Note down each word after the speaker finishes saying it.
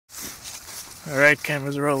Alright,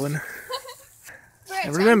 camera's rolling. We're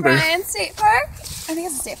at remember. Bryan State Park. I think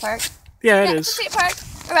it's a state park. Yeah, it It's a is. state park.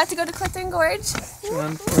 We're about to go to Clifton Gorge.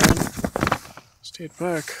 Run. State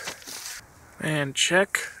Park. And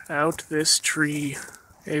check out this tree.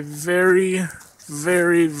 A very,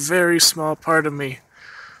 very, very small part of me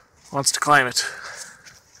wants to climb it.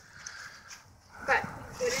 But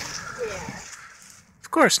we couldn't dare.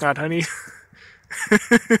 Of course not, honey.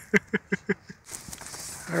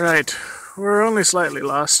 Alright, we're only slightly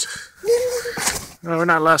lost. No, we're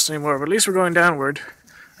not lost anymore, but at least we're going downward.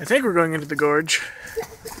 I think we're going into the gorge.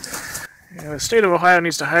 Yeah, the state of Ohio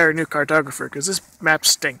needs to hire a new cartographer, because this map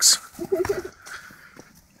stinks.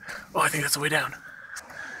 Oh, I think that's the way down.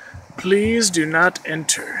 Please do not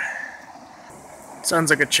enter. Sounds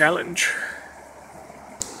like a challenge.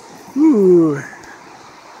 Ooh.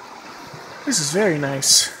 This is very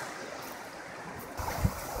nice.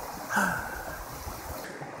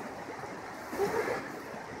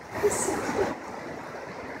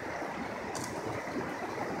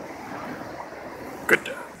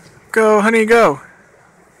 Good. Go, honey, go.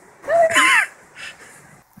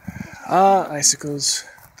 Ah, icicles.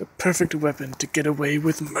 The perfect weapon to get away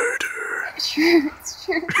with murder. True, it's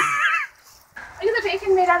true. Look at the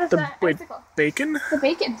bacon made out of the icicle. Bacon? The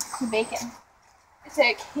bacon. The bacon. It's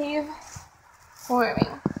a cave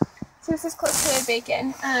forming. So this is close to the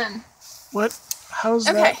bacon. What? How's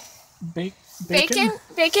okay. that? Bacon?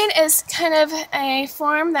 Bacon is kind of a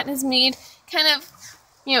form that is made kind of,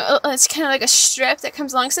 you know, it's kind of like a strip that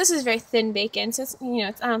comes along. So this is very thin bacon. So it's, you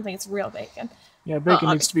know, I don't think it's real bacon. Yeah, bacon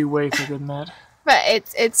needs to be way thicker than that. But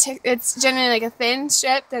it's generally like a thin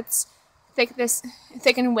strip that's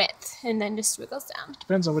thick in width, and then just wiggles down.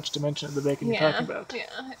 Depends on which dimension of the bacon you're talking about.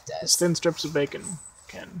 Yeah, it does. It's thin strips of bacon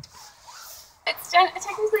can. It's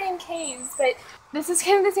technically in caves, but this is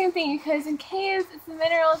kind of the same thing, because in caves it's the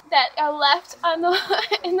minerals that are left on the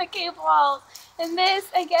in the cave walls, and this,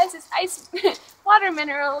 I guess, is ice, water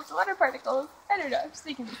minerals, water particles. I don't know. Just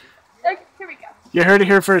thinking. Okay, here we go. You heard it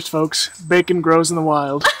here first, folks. Bacon grows in the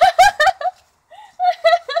wild.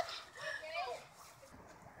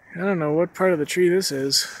 I don't know what part of the tree this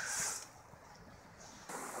is.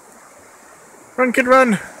 Run, kid,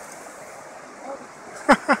 run!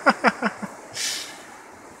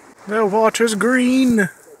 The water's green!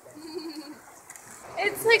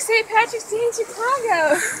 It's like St. Patrick's Day in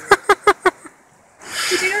Chicago!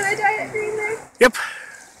 Did you know they dyed it green there? Yep.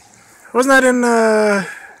 Wasn't that in, The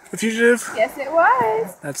Fugitive? Yes, it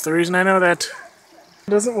was. That's the reason I know that.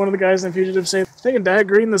 Doesn't one of the guys in The Fugitive say, they can dye it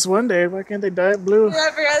green this one day, why can't they dye it blue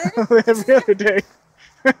Every other day? every other day?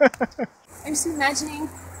 I'm just imagining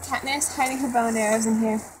Katniss hiding her bow and arrows in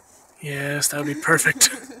here. Yes, that would be perfect.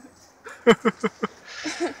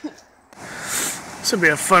 This would be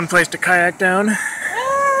a fun place to kayak down.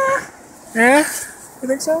 Yeah? You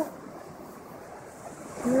think so?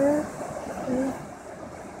 Yeah?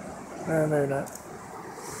 Maybe not.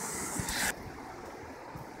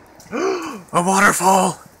 A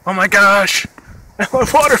waterfall! Oh my gosh! I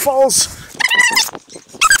love waterfalls!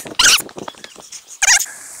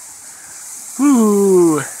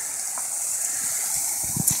 Ooh!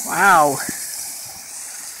 Wow!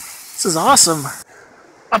 This is awesome!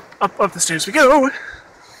 Up the stairs we go!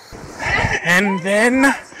 And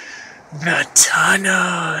then the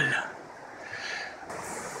tunnel!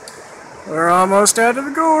 We're almost out of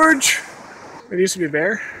the gorge! There used to be a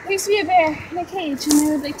bear? There used to be a bear in a cage, and they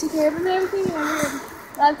would like take care of him and everything, and we would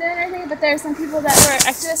love it and everything, but there were some people that were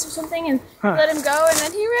activists or something and let him go, and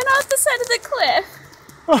then he ran off the side of the cliff.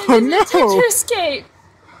 Oh and no! attempted to escape.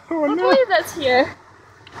 Oh I no! believe that's here.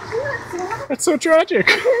 That's so tragic!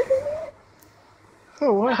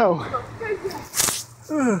 Oh wow!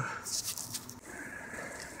 Ugh.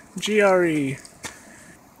 GRE.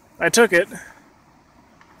 I took it.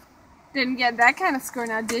 Didn't get that kind of score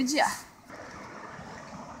now, did ya?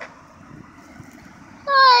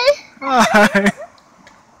 Hi! Hi!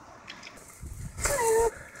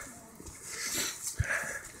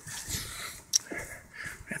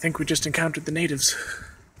 I think we just encountered the natives.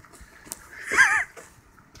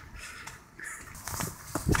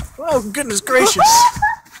 Oh, goodness gracious!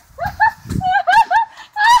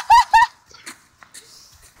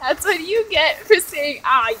 That's what you get for saying,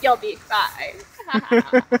 ah, you'll be fine.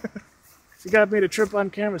 If you got me to trip on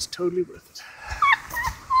camera, it's totally worth it.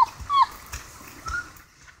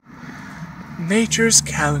 Nature's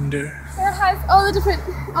calendar. So it has all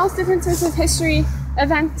different sorts of historical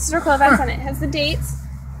events on it. It has the dates,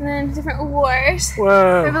 and then different wars.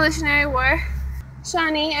 Whoa. Revolutionary War.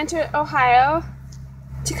 Shawnee entered Ohio.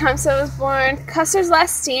 Tecumseh was born. Custer's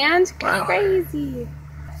Last Stand. Wow. Crazy.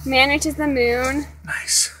 Man reaches the moon.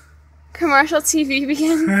 Nice. commercial TV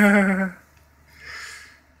begins.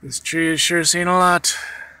 This tree has sure seen a lot.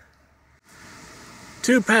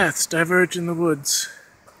 Two paths diverge in the woods.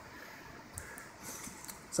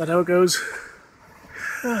 Is that how it goes?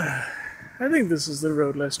 I think this is the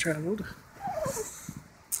road less traveled.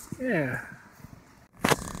 Yeah.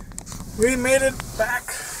 We made it back.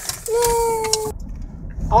 Yay!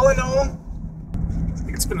 All in all, I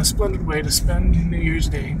think it's been a splendid way to spend New Year's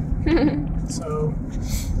Day. So,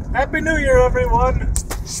 Happy New Year, everyone!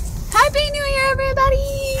 Happy New Year, everybody!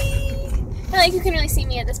 I feel like you can really see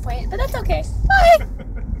me at this point, but that's okay. Bye!